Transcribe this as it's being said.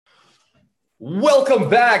Welcome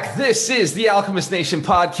back. This is the Alchemist Nation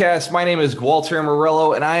podcast. My name is Walter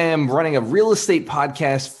Murillo, and I am running a real estate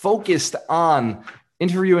podcast focused on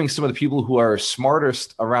interviewing some of the people who are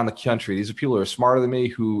smartest around the country. These are people who are smarter than me,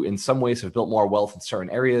 who in some ways have built more wealth in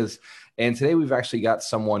certain areas. And today we've actually got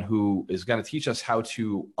someone who is going to teach us how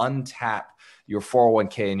to untap your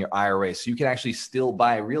 401k and your IRA, so you can actually still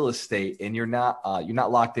buy real estate, and you're not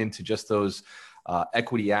locked into just those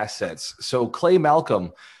equity assets. So Clay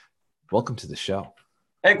Malcolm, welcome to the show.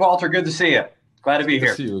 Hey, Walter. Good to see you. Glad to be here.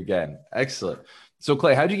 Good to see you again. Excellent. So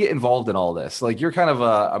Clay, how'd you get involved in all this? Like, you're kind of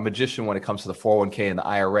a magician when it comes to the 401k and the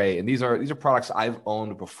IRA. And these are products I've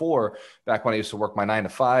owned before, back when I used to work my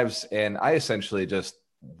 9-to-5s. And I essentially just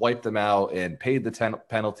wiped them out and paid the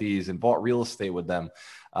penalties and bought real estate with them.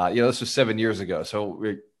 This was 7 years ago. So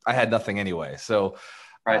I had nothing anyway. So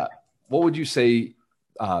right. What would you say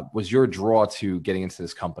was your draw to getting into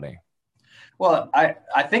this company? Well,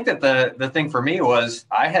 I think that the thing for me was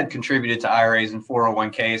I had contributed to IRAs and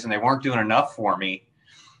 401ks, and they weren't doing enough for me.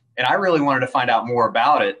 And I really wanted to find out more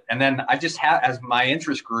about it. And then I just as my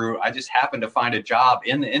interest grew, I just happened to find a job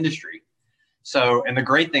in the industry. So, and the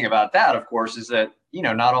great thing about that, of course, is that,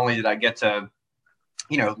 not only did I get to,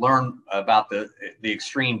 learn about the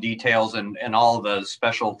extreme details and all of the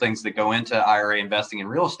special things that go into IRA investing in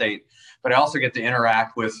real estate, but I also get to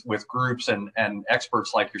interact with groups and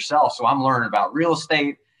experts like yourself. So I'm learning about real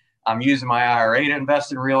estate. I'm using my IRA to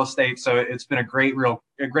invest in real estate. So it's been a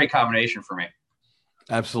great combination for me.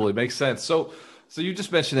 Absolutely. Makes sense. So you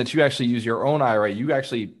just mentioned that you actually use your own IRA. You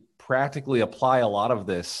actually practically apply a lot of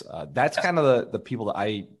this. That's kind of the people that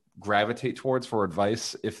I gravitate towards for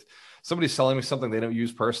advice. If somebody's selling me something they don't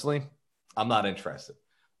use personally, I'm not interested.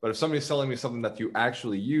 But if somebody's selling me something that you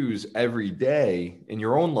actually use every day in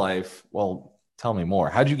your own life, well, tell me more.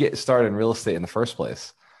 How'd you get started in real estate in the first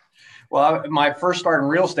place? Well, my first start in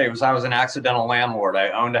real estate was I was an accidental landlord. I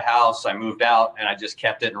owned a house, I moved out, and I just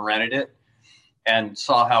kept it and rented it and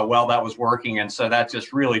saw how well that was working. And so that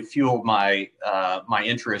just really fueled my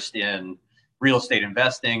interest in real estate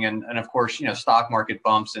investing. And of course, stock market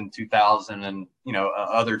bumps in 2000 and,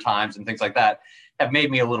 other times and things like that have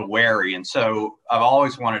made me a little wary. And so I've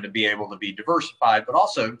always wanted to be able to be diversified, but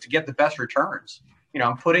also to get the best returns.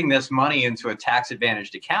 I'm putting this money into a tax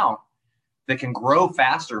advantaged account that can grow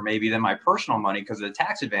faster maybe than my personal money because of the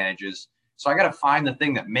tax advantages. So I got to find the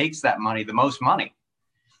thing that makes that money the most money.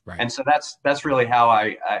 Right. And so that's really how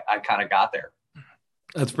I kind of got there.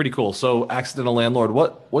 That's pretty cool. So accidental landlord,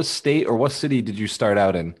 what state or what city did you start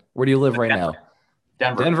out in? Where do you live right now?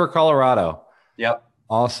 Denver, Colorado. Yep.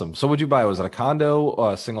 Awesome. So what'd you buy? Was it a condo,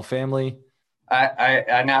 a single family?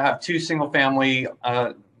 I now have 2 single family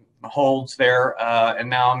holds there. And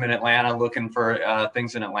now I'm in Atlanta looking for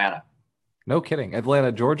things in Atlanta. No kidding.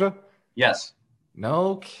 Atlanta, Georgia? Yes.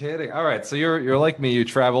 No kidding. All right. So you're like me. You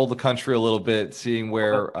traveled the country a little bit, seeing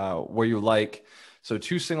where you like. So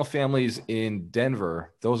 2 single families in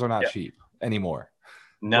Denver. Those are not cheap anymore.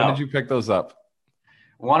 No. When did you pick those up?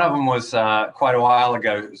 One of them was quite a while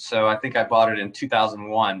ago. So I think I bought it in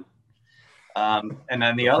 2001. And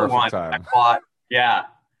then the other one I bought,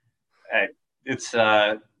 it's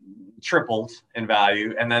tripled in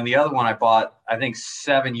value. And then the other one I bought, I think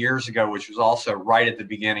 7 years ago, which was also right at the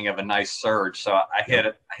beginning of a nice surge. So I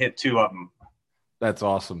hit 2 of them. That's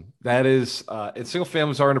awesome. That is, and single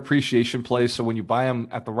families are an appreciation play. So when you buy them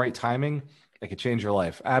at the right timing, it could change your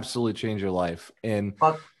life. Absolutely change your life. And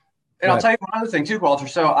I'll tell you one other thing too, Walter.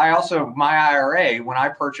 So my IRA, when I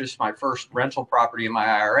purchased my first rental property in my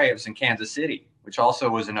IRA, it was in Kansas City, which also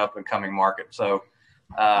was an up and coming market. So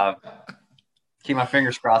keep my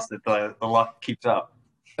fingers crossed that the luck keeps up.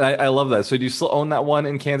 I love that. So do you still own that one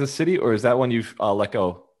in Kansas City, or is that one you've let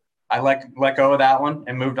go? I let go of that one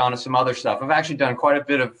and moved on to some other stuff. I've actually done quite a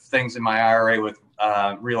bit of things in my IRA with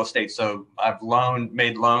real estate. So I've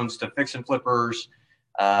made loans to fix and flippers,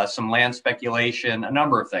 some land speculation, a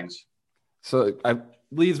number of things. So it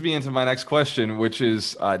leads me into my next question, which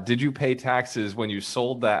is, did you pay taxes when you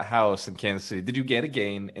sold that house in Kansas City? Did you get a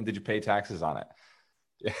gain, and did you pay taxes on it?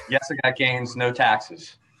 Yes, I got gains, no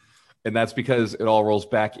taxes. And that's because it all rolls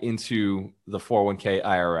back into the 401k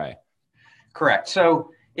IRA. Correct. So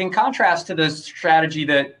in contrast to the strategy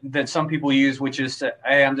that some people use, which is,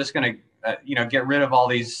 hey, I'm just going to get rid of all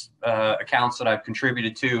these accounts that I've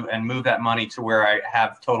contributed to and move that money to where I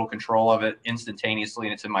have total control of it instantaneously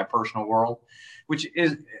and it's in my personal world, which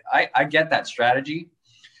is, I get that strategy.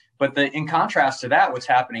 But in contrast to that, what's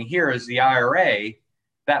happening here is the IRA,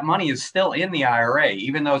 that money is still in the IRA,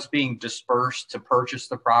 even though it's being dispersed to purchase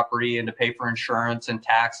the property and to pay for insurance and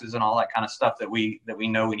taxes and all that kind of stuff that we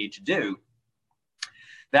know we need to do.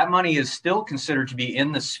 that money is still considered to be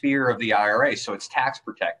in the sphere of the IRA. So it's tax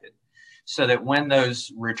protected. So that when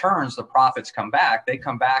those returns, the profits come back, they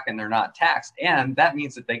come back and they're not taxed. And that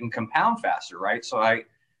means that they can compound faster, right? So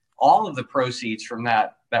all of the proceeds from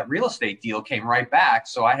that real estate deal came right back.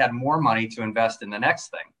 So I had more money to invest in the next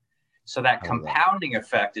thing. So that compounding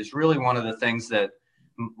effect is really one of the things that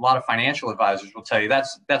a lot of financial advisors will tell you.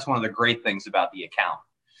 That's one of the great things about the account.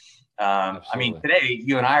 I mean, today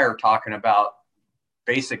you and I are talking about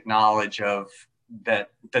basic knowledge of that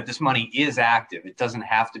this money is active. It doesn't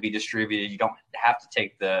have to be distributed. You don't have to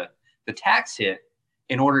take the tax hit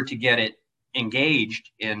in order to get it engaged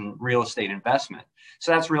in real estate investment.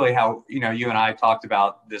 So that's really how, you and I talked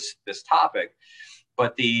about this topic.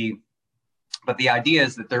 But the idea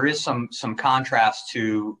is that there is some contrast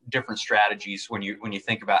to different strategies when you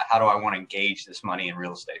think about how do I want to engage this money in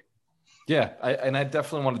real estate. Yeah, I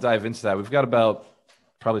definitely want to dive into that. We've got about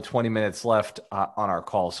probably 20 minutes left on our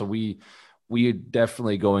call, so we are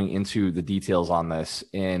definitely going into the details on this.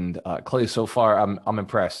 And Clay, so far I'm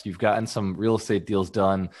impressed. You've gotten some real estate deals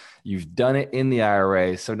done. You've done it in the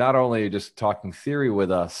IRA. So not only are you just talking theory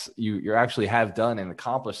with us, you actually have done and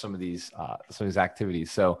accomplished some of these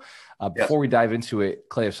activities. So before we dive into it,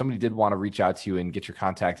 Clay, if somebody did want to reach out to you and get your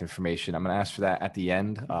contact information, I'm going to ask for that at the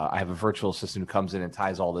end. I have a virtual assistant who comes in and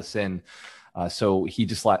ties all this in. So he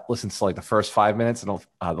just listens to like the first 5 minutes and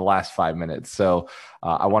the last 5 minutes. So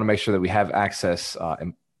I want to make sure that we have access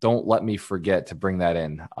and don't let me forget to bring that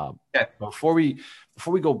in. Before we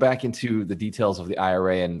go back into the details of the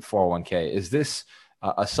IRA and 401k, is this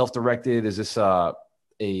a self-directed? Is this I'm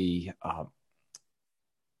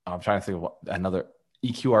trying to think of another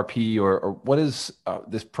EQRP or what is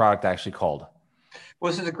this product actually called?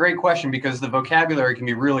 Well, this is a great question because the vocabulary can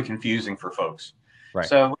be really confusing for folks. Right.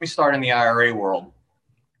 So let me start in the IRA world.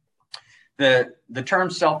 The term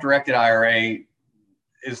self-directed IRA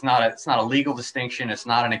it's not a legal distinction. It's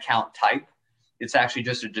not an account type. It's actually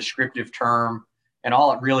just a descriptive term. And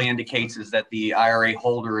all it really indicates is that the IRA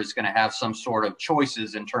holder is going to have some sort of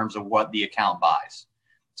choices in terms of what the account buys.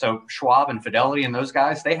 So Schwab and Fidelity and those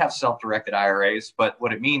guys, they have self-directed IRAs, but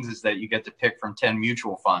what it means is that you get to pick from 10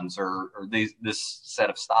 mutual funds or this set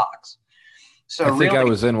of stocks. So I think I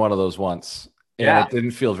was in one of those once. Yeah, it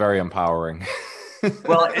didn't feel very empowering.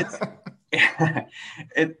 Well,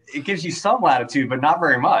 it gives you some latitude, but not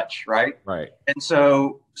very much, right? Right. And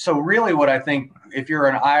so really, what I think, if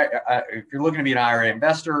you're looking to be an IRA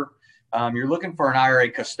investor, you're looking for an IRA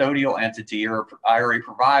custodial entity or IRA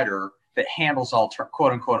provider that handles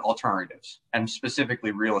quote unquote alternatives and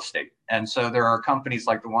specifically real estate. And so there are companies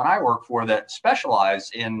like the one I work for that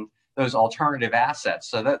specialize in those alternative assets.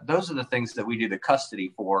 So those are the things that we do the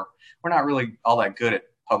custody for. We're not really all that good at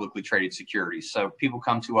publicly traded securities. So people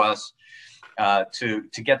come to us to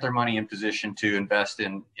get their money in position to invest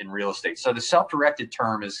in real estate. So the self-directed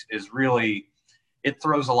term is really, it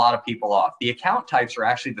throws a lot of people off. The account types are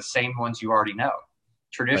actually the same ones you already know.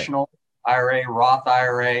 Traditional IRA, Roth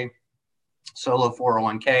IRA, solo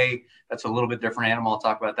 401k. That's a little bit different animal. I'll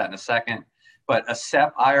talk about that in a second. But a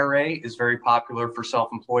SEP IRA is very popular for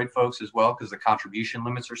self-employed folks as well because the contribution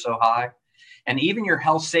limits are so high. And even your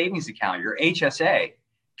health savings account, your HSA,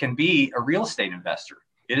 can be a real estate investor.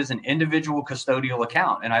 It is an individual custodial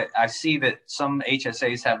account. And I see that some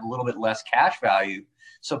HSAs have a little bit less cash value.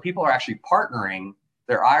 So people are actually partnering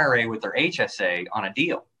their IRA with their HSA on a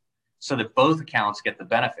deal so that both accounts get the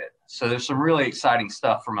benefit. So there's some really exciting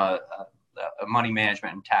stuff from a money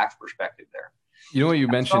management and tax perspective there. You know what you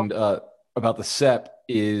mentioned about the SEP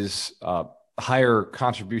is higher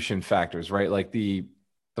contribution factors, right? Like a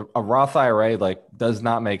Roth IRA does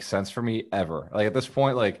not make sense for me ever. Like at this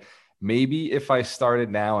point, maybe if I started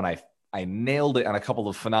now and I nailed it on a couple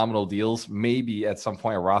of phenomenal deals, maybe at some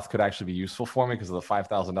point a Roth could actually be useful for me because of the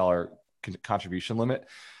 $5,000 contribution limit.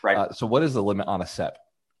 Right. So what is the limit on a SEP?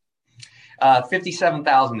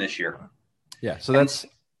 57,000 this year. Yeah. So that's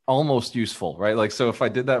almost useful, right? So if I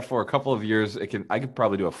did that for a couple of years, I could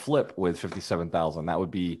probably do a flip with 57,000. That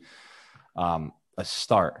would be a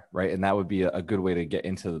start, right? And that would be a good way to get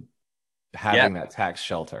into having that tax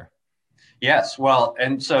shelter. Yes. Well,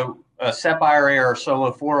 and so a SEP IRA or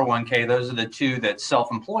solo 401k, those are the two that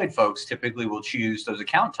self-employed folks typically will choose those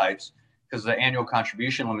account types because the annual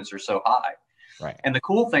contribution limits are so high. Right. And the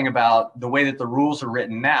cool thing about the way that the rules are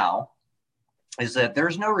written now is that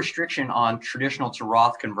there's no restriction on traditional to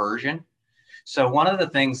Roth conversion. So one of the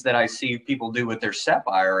things that I see people do with their SEP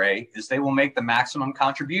IRA is they will make the maximum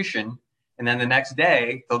contribution. And then the next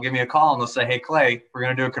day they'll give me a call and they'll say, hey, Clay, we're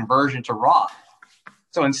going to do a conversion to Roth.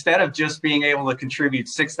 So instead of just being able to contribute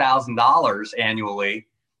 $6,000 annually,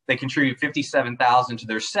 they contribute $57,000 to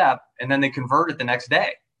their SEP, and then they convert it the next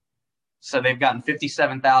day. So they've gotten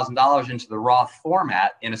 $57,000 into the Roth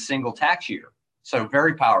format in a single tax year. So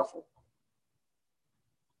very powerful.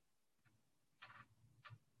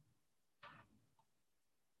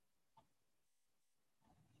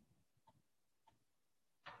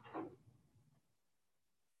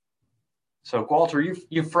 So Walter,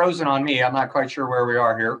 you've frozen on me. I'm not quite sure where we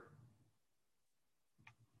are here.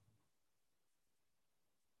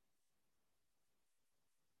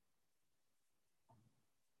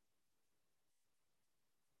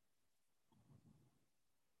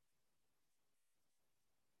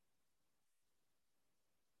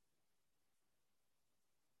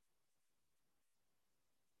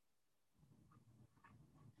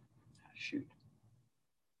 Shoot.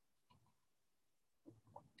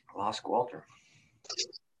 Lost Walter.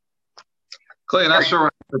 Clay, not sure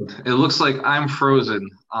what happened. It looks like I'm frozen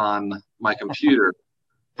on my computer,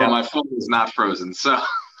 but my phone is not frozen. So,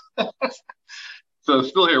 so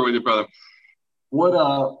still here with you, brother.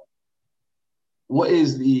 What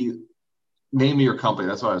is the name of your company?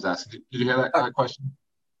 That's what I was asking. Did you hear that question?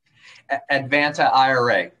 Advanta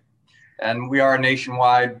IRA. And we are a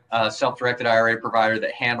nationwide self-directed IRA provider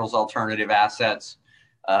that handles alternative assets.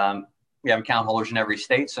 We have account holders in every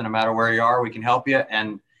state, so no matter where you are, we can help you.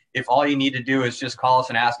 And if all you need to do is just call us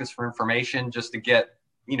and ask us for information just to get,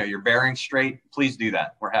 your bearings straight, please do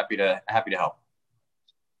that. We're happy to help.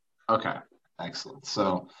 Okay, excellent.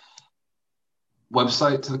 So,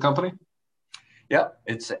 website to the company? Yep,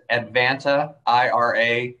 it's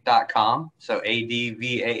advantaira.com. So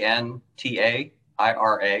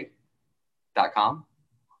ADVANTAIRA.com.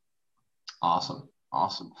 Awesome. All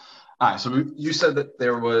right. So you said that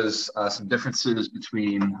there was some differences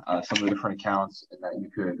between some of the different accounts, and that you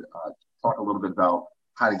could talk a little bit about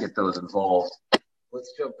how to get those involved.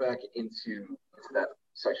 Let's jump back into that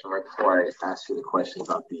section right before I ask you the question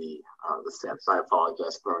about the stamps. I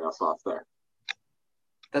apologize for throwing us off there.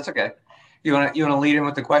 That's okay. You want to lead in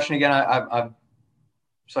with the question again?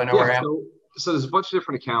 So I know where I am. So there's a bunch of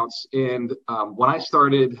different accounts, and when I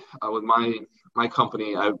started with my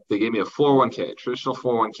company, they gave me a 401k, a traditional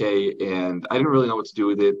 401k, and I didn't really know what to do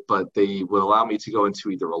with it, but they would allow me to go into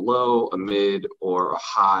either a low, a mid, or a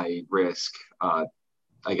high risk,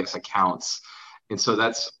 accounts. And so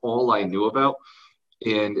that's all I knew about.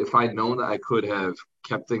 And if I'd known that I could have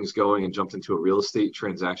kept things going and jumped into a real estate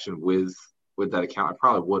transaction with that account, I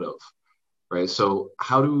probably would have. Right. So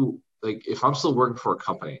if I'm still working for a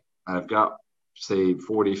company and I've got, say,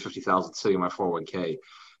 40, 50,000 sitting in my 401k,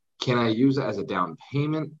 can I use it as a down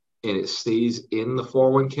payment and it stays in the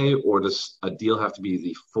 401k, or does a deal have to be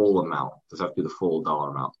the full amount? Does it have to be the full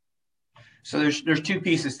dollar amount? So there's two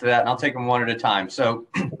pieces to that, and I'll take them one at a time. So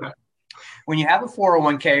when you have a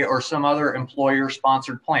 401k or some other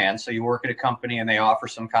employer-sponsored plan, so you work at a company and they offer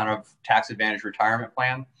some kind of tax advantage retirement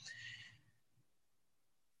plan,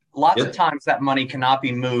 lots of times that money cannot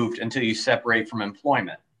be moved until you separate from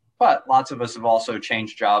employment. But lots of us have also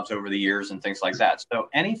changed jobs over the years and things like that. So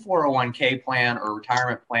any 401k plan or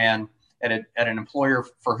retirement plan at an employer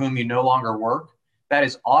for whom you no longer work, that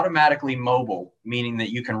is automatically mobile, meaning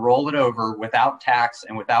that you can roll it over without tax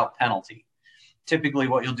and without penalty. Typically,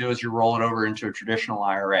 what you'll do is you roll it over into a traditional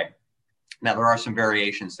IRA. Now, there are some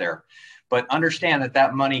variations there. But understand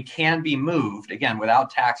that money can be moved, again,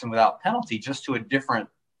 without tax and without penalty, just to a different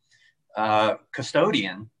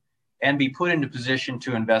custodian, and be put into position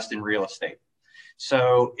to invest in real estate.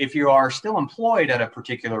 So if you are still employed at a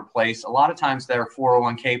particular place, a lot of times their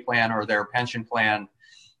 401k plan or their pension plan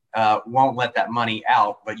won't let that money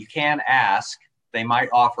out, but you can ask. They might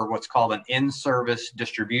offer what's called an in-service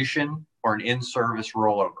distribution or an in-service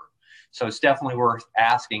rollover. So it's definitely worth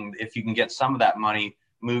asking if you can get some of that money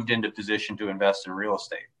moved into position to invest in real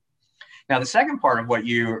estate. Now, the second part of what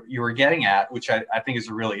you were getting at, which I think is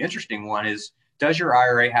a really interesting one, is does your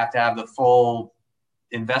IRA have to have the full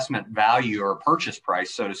investment value or purchase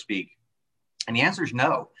price, so to speak? And the answer is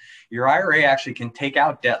no. Your IRA actually can take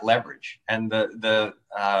out debt leverage. And the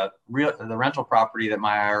rental property that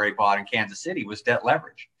my IRA bought in Kansas City was debt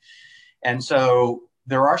leverage. And so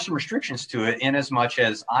there are some restrictions to it, in as much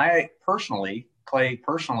as Clay personally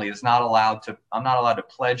is I'm not allowed to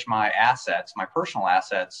pledge my assets, my personal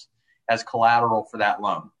assets, as collateral for that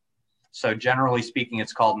loan. So generally speaking,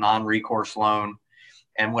 it's called non-recourse loan.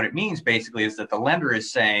 And what it means basically is that the lender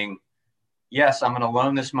is saying, yes, I'm going to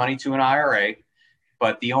loan this money to an IRA,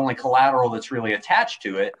 but the only collateral that's really attached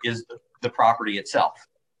to it is the property itself.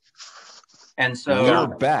 And so we're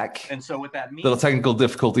back. And so what that means, little technical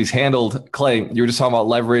difficulties handled. Clay, you were just talking about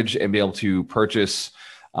leverage and being able to purchase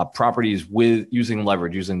properties with using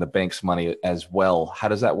leverage, using the bank's money as well. How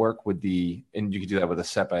does that work and you can do that with a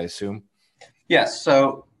SEP, I assume? Yes.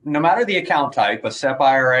 So no matter the account type, a SEP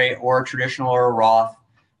IRA or a traditional or a Roth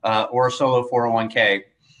or a solo 401k,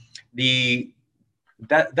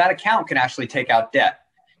 that account can actually take out debt.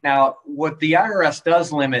 Now, what the IRS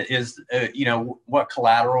does limit is, what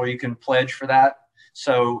collateral you can pledge for that.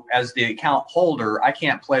 So as the account holder, I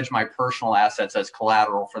can't pledge my personal assets as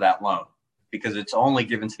collateral for that loan because it's only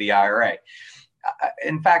given to the IRA.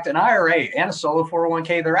 In fact, an IRA and a solo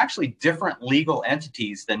 401k, they're actually different legal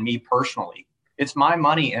entities than me personally. It's my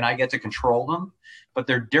money and I get to control them, but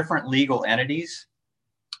they're different legal entities.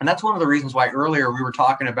 And that's one of the reasons why earlier we were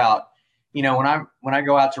talking about, when I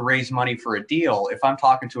go out to raise money for a deal, if I'm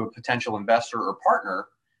talking to a potential investor or partner,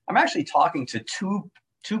 I'm actually talking to two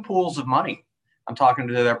pools of money. I'm talking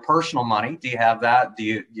to their personal money. Do you have that? Do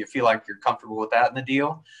you feel like you're comfortable with that in the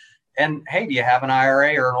deal? And hey, do you have an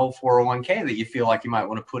IRA or an old 401k that you feel like you might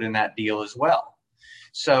want to put in that deal as well?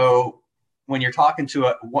 So when you're talking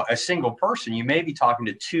to a single person, you may be talking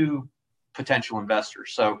to two potential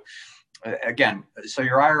investors. So again,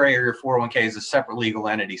 your IRA or your 401k is a separate legal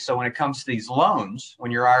entity. So when it comes to these loans,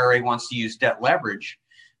 when your IRA wants to use debt leverage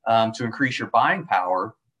to increase your buying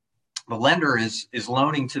power, the lender is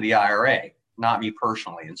loaning to the IRA, not me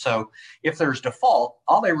personally. And so if there's default,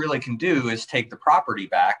 all they really can do is take the property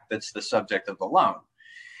back that's the subject of the loan.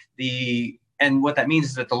 And what that means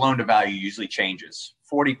is that the loan to value usually changes.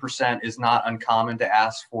 40% is not uncommon to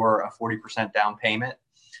ask for a 40% down payment.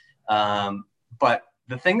 But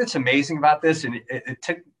the thing that's amazing about this, and it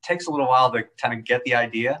takes a little while to kind of get the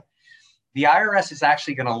idea, the IRS is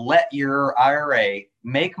actually going to let your IRA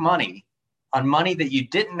make money on money that you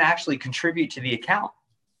didn't actually contribute to the account,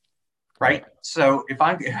 right? So if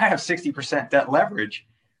I have 60% debt leverage,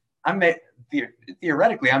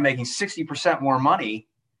 theoretically, I'm making 60% more money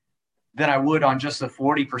than I would on just the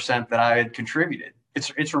 40% that I had contributed.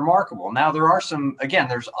 It's remarkable. Now there are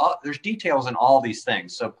there's details in all these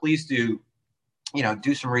things. So please do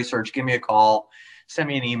some research, give me a call, send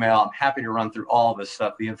me an email. I'm happy to run through all this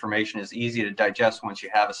stuff. The information is easy to digest once you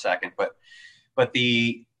have a second, but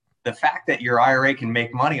the fact that your IRA can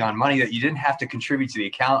make money on money that you didn't have to contribute to the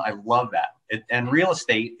account, I love that. And real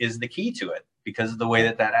estate is the key to it because of the way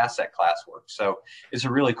that asset class works. So it's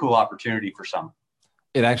a really cool opportunity for some.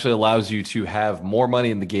 It actually allows you to have more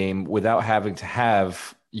money in the game without having to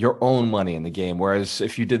have your own money in the game. Whereas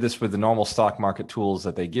if you did this with the normal stock market tools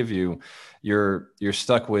that they give you, you're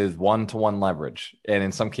stuck with 1-to-1 leverage. And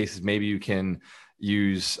in some cases, maybe you can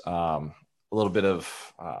use a little bit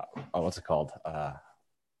of, what's it called?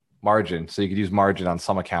 Margin. So you could use margin on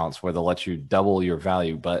some accounts where they'll let you double your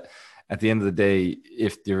value. But at the end of the day,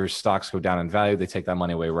 if your stocks go down in value, they take that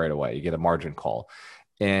money away right away. You get a margin call.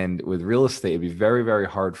 And with real estate, it'd be very, very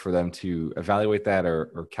hard for them to evaluate that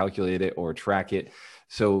or calculate it or track it.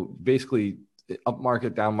 So basically, up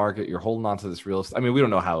market, down market, you're holding on to this real estate. I mean, we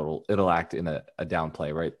don't know how it'll act in a down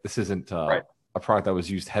play, right? This isn't a product that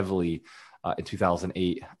was used heavily in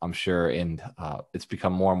 2008, I'm sure, and it's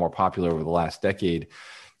become more and more popular over the last decade.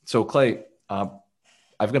 So Clay,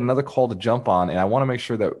 I've got another call to jump on, and I want to make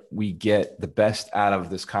sure that we get the best out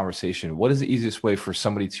of this conversation. What is the easiest way for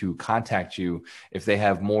somebody to contact you if they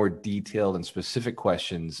have more detailed and specific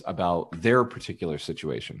questions about their particular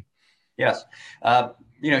situation? Yes.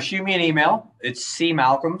 Shoot me an email. It's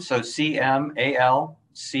cmalcolm, so CMALCOLM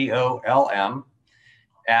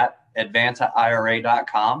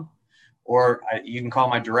 @advantaira.com. Or you can call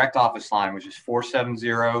my direct office line, which is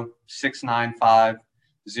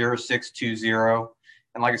 470-695-0620.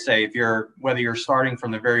 And like I say, whether you're starting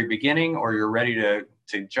from the very beginning or you're ready to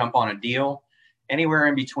jump on a deal, anywhere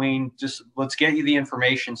in between, just let's get you the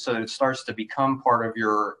information so that it starts to become part of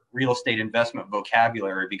your real estate investment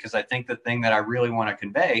vocabulary. Because I think the thing that I really want to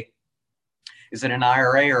convey is that an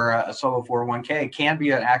IRA or a solo 401k can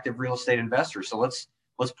be an active real estate investor. So let's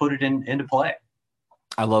put it into play.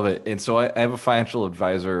 I love it. And so I have a financial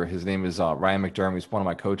advisor. His name is Ryan McDermott. He's one of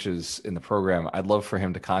my coaches in the program. I'd love for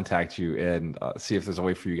him to contact you and see if there's a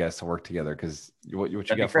way for you guys to work together, because what you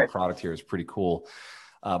got for a product here is pretty cool.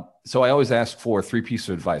 So I always ask for 3 pieces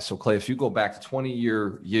of advice. So Clay, if you go back to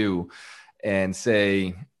 20-year you and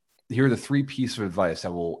say, here are the 3 pieces of advice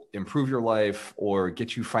that will improve your life or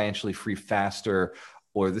get you financially free faster,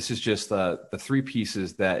 or this is just the 3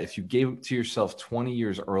 pieces that if you gave to yourself 20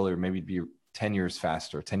 years earlier, maybe it'd be 10 years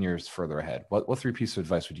faster, 10 years further ahead. What 3 pieces of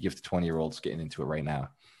advice would you give to 20-year-olds getting into it right now?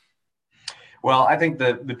 Well, I think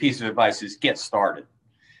the piece of advice is get started.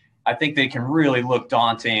 I think they can really look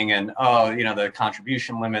daunting and, the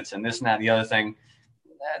contribution limits and this and that and the other thing.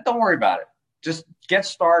 Don't worry about it. just get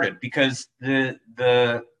started, because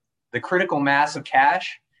the critical mass of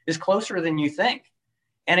cash is closer than you think.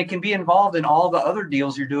 And it can be involved in all the other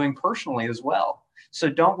deals you're doing personally as well. So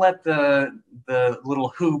don't let the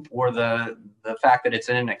little hoop or the fact that it's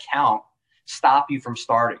in an account stop you from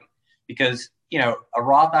starting. Because, a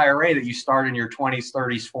Roth IRA that you start in your 20s,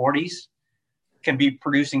 30s, 40s can be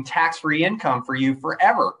producing tax-free income for you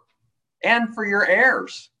forever and for your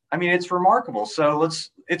heirs. I mean, it's remarkable. So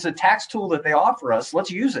it's a tax tool that they offer us.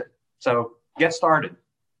 Let's use it. So get started.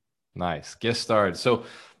 Nice. Get started. So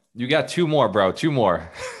you got two more, bro. Two more.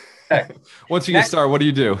 Okay. Once you get started, what do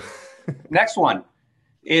you do? Next one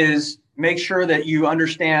is make sure that you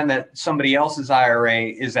understand that somebody else's IRA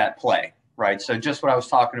is at play, right? So just what I was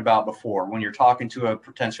talking about before, when you're talking to a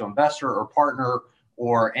potential investor or partner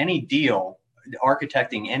or any deal,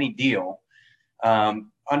 architecting any deal,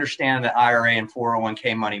 understand that IRA and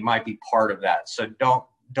 401k money might be part of that. So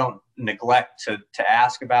don't neglect to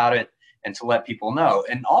ask about it and to let people know.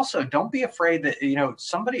 And also don't be afraid that,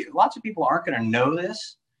 lots of people aren't going to know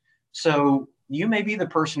this. So you may be the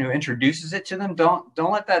person who introduces it to them. Don't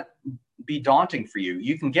let that be daunting for you.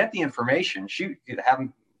 You can get the information, have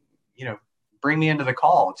them, bring me into the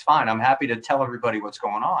call. It's fine. I'm happy to tell everybody what's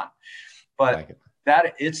going on, but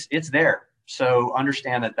that it's there. So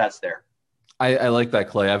understand that that's there. I like that,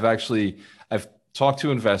 Clay. I've talked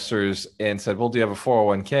to investors and said, well, do you have a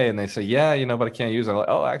 401k? And they say, yeah, but I can't use it. I'm like,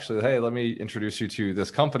 oh, actually, hey, let me introduce you to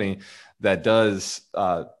this company that does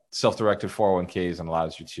self-directed 401ks and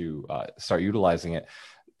allows you to start utilizing it.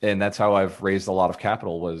 And that's how I've raised a lot of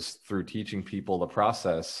capital, was through teaching people the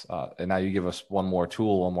process. And now you give us one more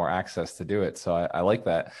tool, one more access to do it. So I like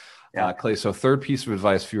that. Yeah. Clay, so third piece of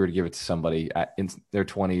advice, if you were to give it to somebody in their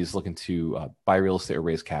 20s looking to buy real estate or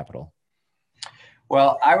raise capital.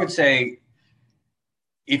 Well, I would say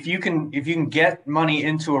if you can get money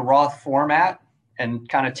into a Roth format and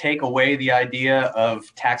kind of take away the idea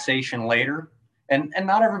of taxation later, and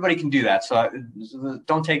not everybody can do that. So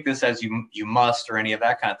don't take this as you must or any of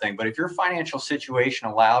that kind of thing. But if your financial situation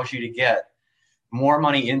allows you to get more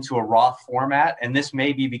money into a Roth format, and this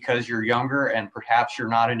may be because you're younger and perhaps you're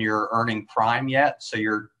not in your earning prime yet, so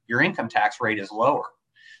your income tax rate is lower.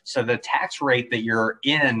 So the tax rate that you're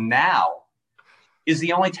in now is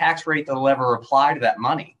the only tax rate that'll ever apply to that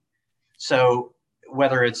money. So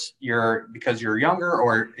whether it's because you're younger,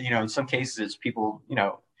 or in some cases it's people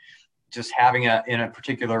just having in a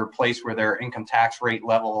particular place where their income tax rate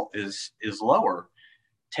level is lower,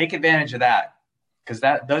 take advantage of that, because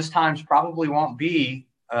those times probably won't be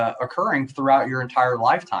occurring throughout your entire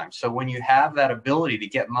lifetime. So when you have that ability to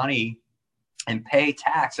get money and pay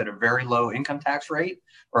tax at a very low income tax rate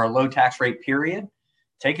or a low tax rate period,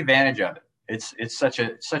 take advantage of it. It's such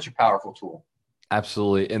a powerful tool.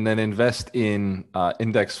 Absolutely. And then invest in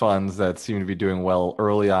index funds that seem to be doing well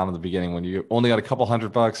early on in the beginning. When you only got a couple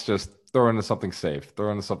 $100, just throw into something safe,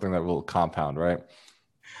 throw into something that will compound, right?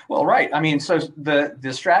 Well, right. I mean, so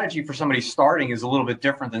the strategy for somebody starting is a little bit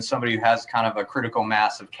different than somebody who has kind of a critical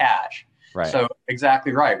mass of cash. Right. So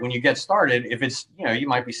exactly right. When you get started, if it's, you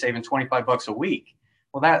might be saving $25 a week.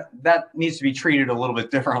 Well, that needs to be treated a little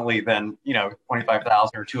bit differently than, $25,000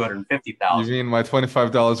 or $250,000. You mean my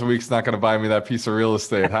 $25 a week's not going to buy me that piece of real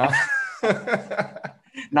estate, huh?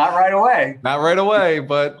 Not right away. Not right away,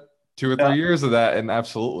 but 2 or 3 years of that, and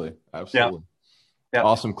absolutely. Yeah.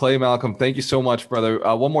 Awesome. Clay Malcolm, thank you so much, brother.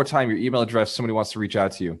 One more time, your email address, somebody wants to reach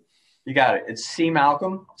out to you. You got it. It's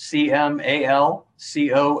cmalcolm,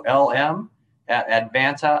 CMALCOLM at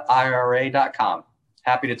advantaira.com.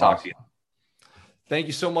 Happy to talk to you. Thank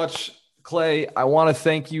you so much, Clay. I want to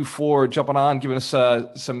thank you for jumping on, giving us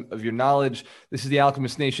some of your knowledge. This is the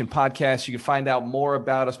Alchemist Nation podcast. You can find out more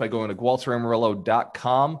about us by going to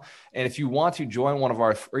GualterAmarillo.com. And if you want to join one of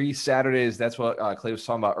our free Saturdays, that's what Clay was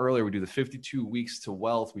talking about earlier. We do the 52 weeks to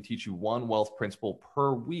wealth. We teach you one wealth principle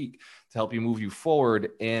per week to help you move you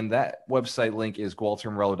forward. And that website link is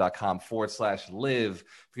GualterAmarillo.com/live,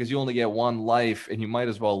 because you only get one life and you might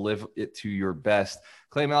as well live it to your best.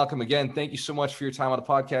 Clay Malcolm, again, thank you so much for your time on the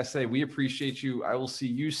podcast today. We appreciate you. I will see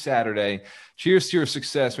you Saturday. Cheers to your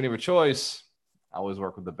success. When you have a choice, always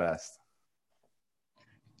work with the best.